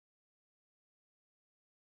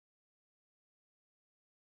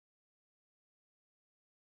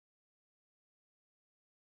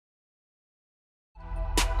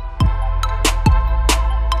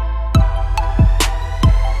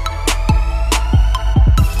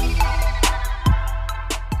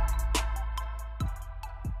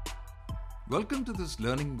Welcome to this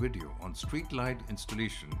learning video on street light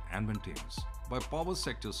installation and maintenance by Power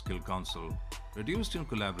Sector Skill Council, produced in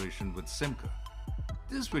collaboration with SEMCA.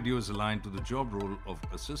 This video is aligned to the job role of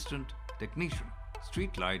Assistant Technician,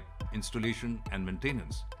 Street Light Installation and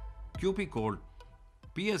Maintenance, QP code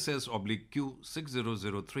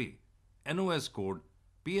PSS/Q6003, NOS code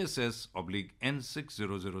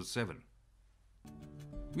PSS/N6007.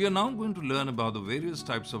 We are now going to learn about the various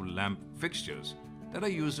types of lamp fixtures that are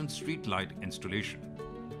used in street light installation.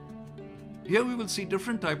 Here we will see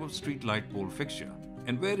different type of street light pole fixture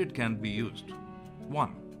and where it can be used.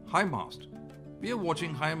 1. High mast. We are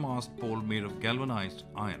watching high mast pole made of galvanized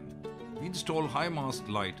iron. We install high mast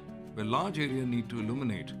light where large area need to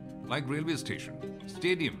illuminate like railway station,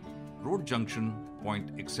 stadium, road junction,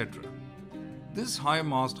 point, etc. This high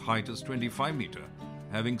mast height is 25 meter,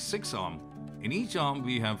 having 6 arms. In each arm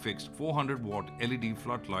we have fixed 400 watt LED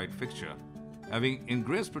floodlight fixture having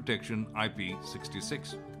ingress protection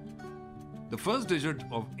IP66. The first digit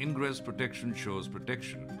of ingress protection shows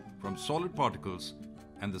protection from solid particles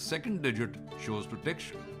and the second digit shows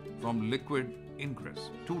protection from liquid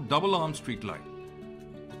ingress. 2. Double arm street light.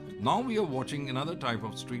 Now we are watching another type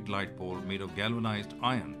of street light pole made of galvanized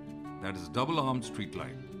iron, that is double armed street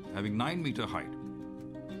light having 9 meter height.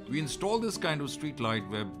 We install this kind of street light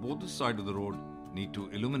where both the sides of the road need to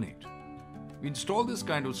illuminate. We install this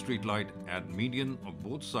kind of street light at median of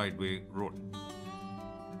both sideway road.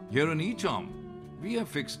 Here in each arm, we have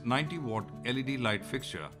fixed 90 watt LED light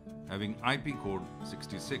fixture having IP code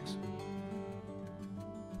 66.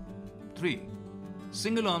 3.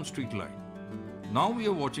 Single arm street light. Now we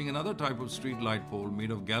are watching another type of street light pole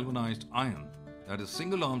made of galvanized iron, that is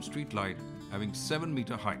single arm street light having 7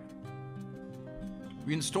 meter height.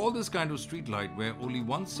 We install this kind of street light where only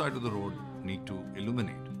one side of the road need to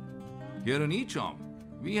illuminate. Here in each arm,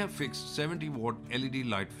 we have fixed 70 watt LED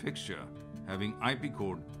light fixture having IP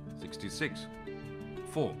code 66.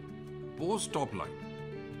 4. Post top light.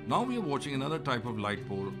 Now we are watching another type of light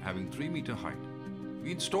pole having 3 meter height.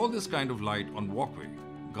 We install this kind of light on walkway,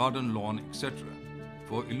 garden, lawn, etc.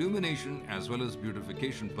 for illumination as well as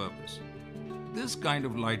beautification purpose. This kind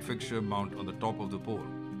of light fixture mount on the top of the pole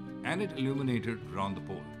and it illuminated around the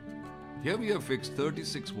pole. Here we have fixed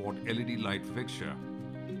 36 watt LED light fixture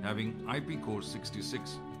having IP code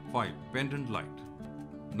 66. 5. Pendant light.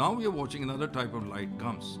 Now we are watching another type of light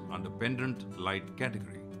comes under pendant light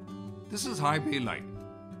category. This is high bay light.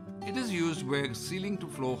 It is used where ceiling to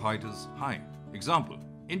floor height is high. Example,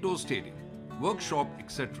 indoor stadium, workshop,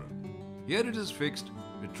 etc. Here it is fixed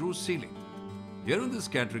with true ceiling. Here in this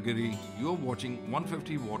category, you are watching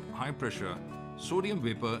 150 watt high pressure sodium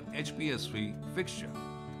vapor HPSV fixture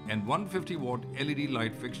and 150 watt LED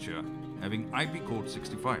light fixture having IP code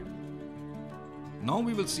 65. Now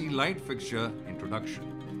we will see light fixture introduction.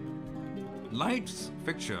 Lights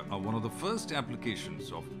fixture are one of the first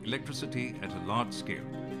applications of electricity at a large scale,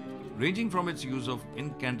 ranging from its use of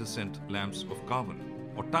incandescent lamps of carbon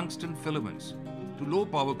or tungsten filaments to low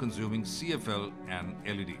power consuming CFL and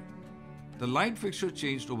LED. The light fixture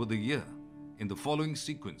changed over the year in the following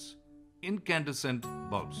sequence: incandescent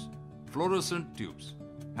bulbs, fluorescent tubes,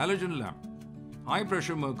 halogen lamp, high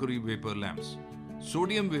pressure mercury vapor lamps,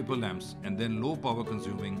 sodium vapor lamps, and then low power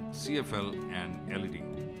consuming CFL and LED.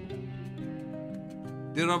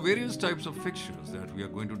 There are various types of fixtures that we are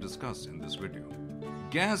going to discuss in this video.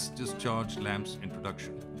 Gas discharge lamps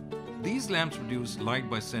introduction. These lamps produce light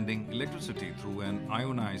by sending electricity through an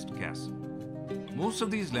ionized gas. Most of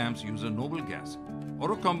these lamps use a noble gas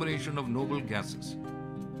or a combination of noble gases,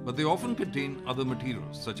 but they often contain other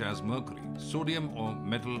materials such as mercury, sodium or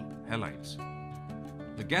metal halides.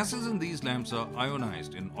 The gases in these lamps are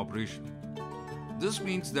ionized in operation. This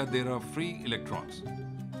means that there are free electrons.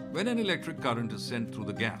 When an electric current is sent through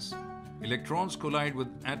the gas, electrons collide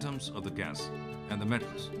with atoms of the gas and the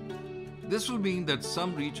metals. This will mean that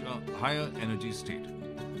some reach a higher energy state.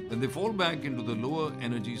 When they fall back into the lower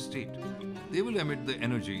energy state, they will emit the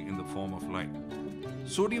energy in the form of light.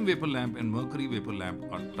 Sodium vapor lamp and mercury vapor lamp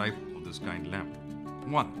are type of this kind lamp.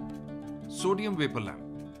 1. Sodium vapor lamp.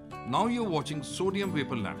 Now you are watching sodium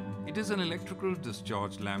vapor lamp. It is an electrical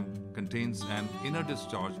discharge lamp, contains an inner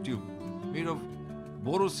discharge tube made of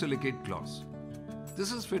borosilicate glass.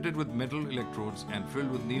 This is fitted with metal electrodes and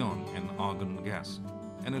filled with neon and argon gas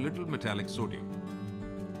and a little metallic sodium.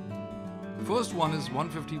 First one is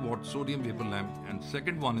 150 watt sodium vapor lamp and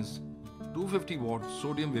second one is 250 watt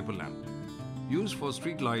sodium vapor lamp used for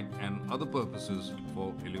street light and other purposes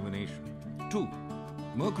for illumination. 2.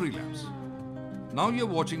 Mercury lamps. Now you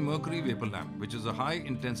are watching mercury vapor lamp, which is a high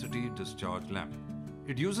intensity discharge lamp.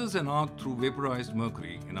 It uses an arc through vaporized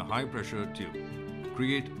mercury in a high pressure tube,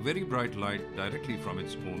 create very bright light directly from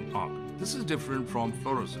its own arc. This is different from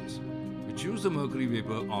fluorescence, which use the mercury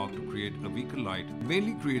vapor arc to create a weaker light,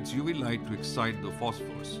 mainly creates UV light to excite the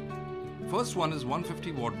phosphorus. First one is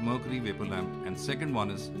 150 watt mercury vapor lamp and second one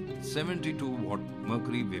is 72 watt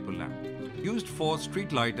mercury vapor lamp, used for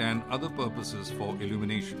street light and other purposes for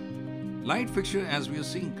illumination. Light fixture, as we are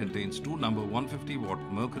seeing, contains two number 150 watt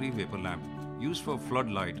mercury vapor lamp used for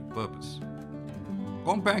floodlight purpose.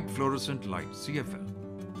 Compact fluorescent light CFL.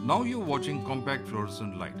 Now you're watching compact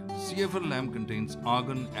fluorescent light. CFL lamp contains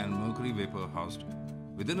argon and mercury vapor housed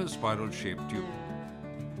within a spiral-shaped tube.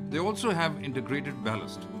 They also have integrated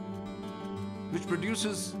ballast, which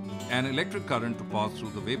produces an electric current to pass through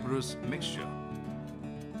the vaporous mixture,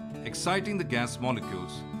 exciting the gas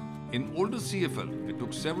molecules. In older CFL, it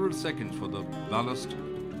took several seconds for the ballast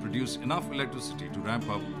to produce enough electricity to ramp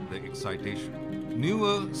up the excitation.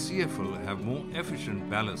 Newer CFL have more efficient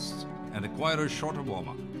ballasts and require a shorter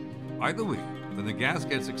warm-up. Either way, when the gas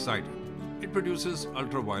gets excited, it produces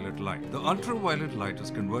ultraviolet light. The ultraviolet light is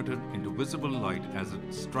converted into visible light as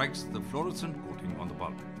it strikes the fluorescent coating on the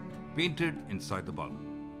bulb, painted inside the bulb.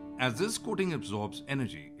 As this coating absorbs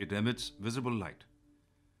energy, it emits visible light.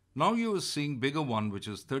 Now you are seeing bigger one, which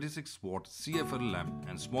is 36 watt CFL lamp,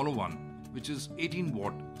 and smaller one, which is 18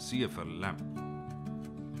 watt CFL lamp.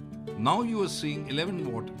 Now you are seeing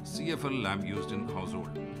 11 watt CFL lamp used in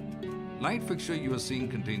household. Light fixture you are seeing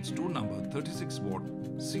contains two number 36 watt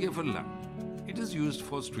CFL lamp. It is used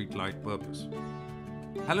for street light purpose.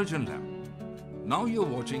 Halogen lamp. Now you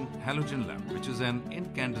are watching halogen lamp, which is an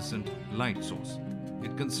incandescent light source.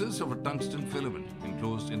 It consists of a tungsten filament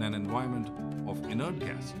enclosed in an environment of inert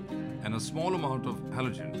gas and a small amount of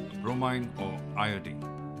halogen, bromine or iodine.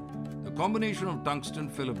 The combination of tungsten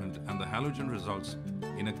filament and the halogen results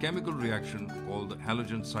in a chemical reaction called the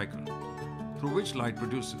halogen cycle, through which light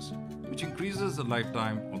produces, which increases the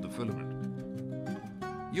lifetime of the filament.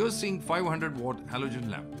 You are seeing 500 watt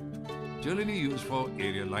halogen lamp, generally used for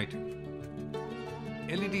area lighting.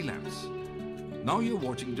 LED lamps. Now you are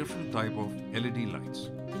watching different type of LED lights.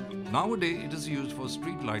 Nowadays it is used for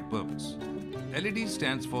street light purpose. LED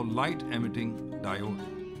stands for light emitting diode.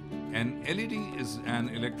 An LED is an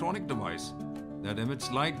electronic device that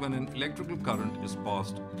emits light when an electrical current is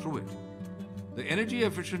passed through it. The energy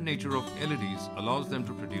efficient nature of LEDs allows them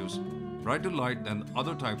to produce brighter light than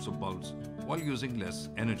other types of bulbs while using less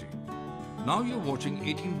energy. Now you're watching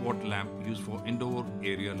 18 watt lamp used for indoor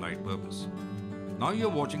area light purpose. Now you're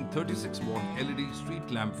watching 36 watt LED street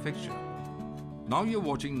lamp fixture. Now you're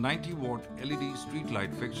watching 90 watt LED street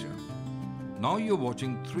light fixture. Now you're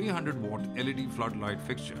watching 300 watt LED floodlight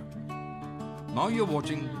fixture. Now you're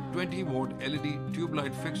watching 20 watt LED tube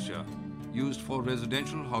light fixture used for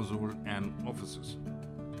residential, household and offices.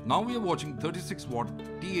 Now we are watching 36 watt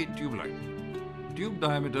T8 tube light, tube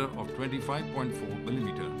diameter of 25.4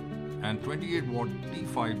 mm and 28 watt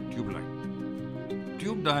T5 tube light,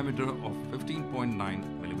 tube diameter of 15.9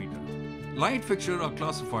 mm. Light fixture are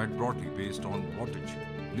classified broadly based on wattage,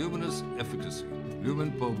 luminous efficacy,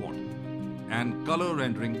 lumen per watt, and color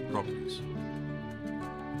rendering properties.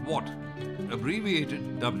 Watt,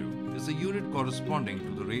 abbreviated W, is the unit corresponding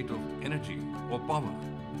to the rate of energy or power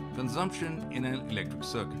consumption in an electric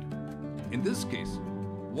circuit. In this case,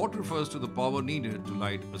 watt refers to the power needed to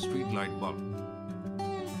light a street light bulb.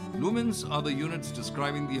 Lumens are the units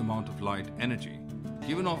describing the amount of light energy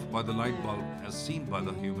given off by the light bulb as seen by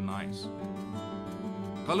the human eyes.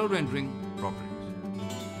 Color rendering properties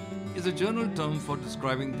is a general term for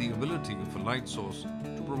describing the ability of a light source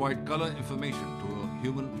to provide color information to a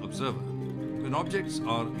human observer when objects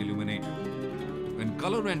are illuminated. When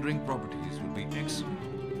color rendering properties will be excellent,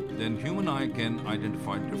 then human eye can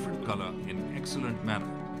identify different color in excellent manner.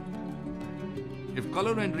 If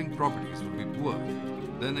color rendering properties will be poor,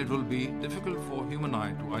 then it will be difficult for human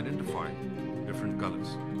eye to identify different colors.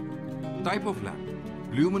 Type of lamp.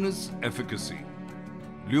 Luminous efficacy.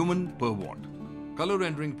 Lumen per watt. Color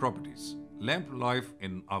rendering properties. Lamp life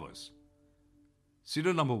in hours.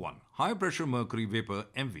 Serial number 1. High pressure mercury vapor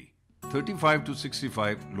MV. 35 to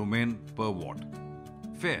 65 lumen per watt.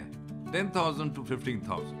 Fair. 10,000 to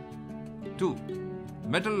 15,000. 2.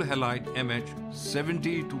 Metal halide MH.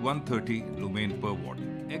 70 to 130 lumen per watt.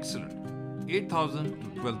 Excellent. 8,000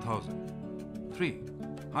 to 12,000. 3.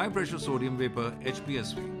 High pressure sodium vapor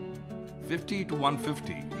HPSV. 50 to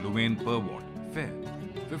 150 lumen per watt. Fair.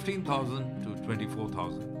 15,000 to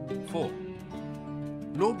 24,000. 4.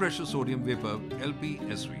 Low pressure sodium vapor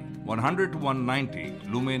LPSV. 100 to 190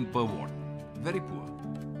 lumen per watt. Very poor.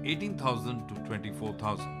 18,000 to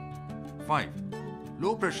 24,000. 5.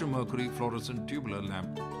 Low pressure mercury fluorescent tubular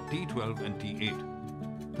lamp T12 and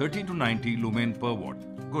T8. 30 to 90 lumen per watt.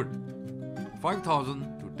 Good.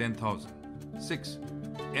 5,000 to 10,000. 6.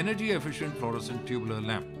 Energy efficient fluorescent tubular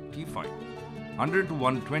lamp T5. 100 to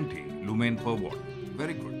 120 lumen per watt.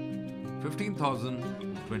 Very good. 15,000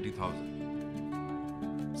 to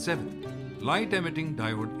 20,000. 7. Light emitting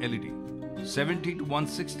diode LED. 70 to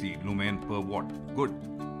 160 lumen per watt. Good.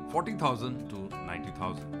 40,000 to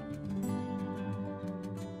 90,000.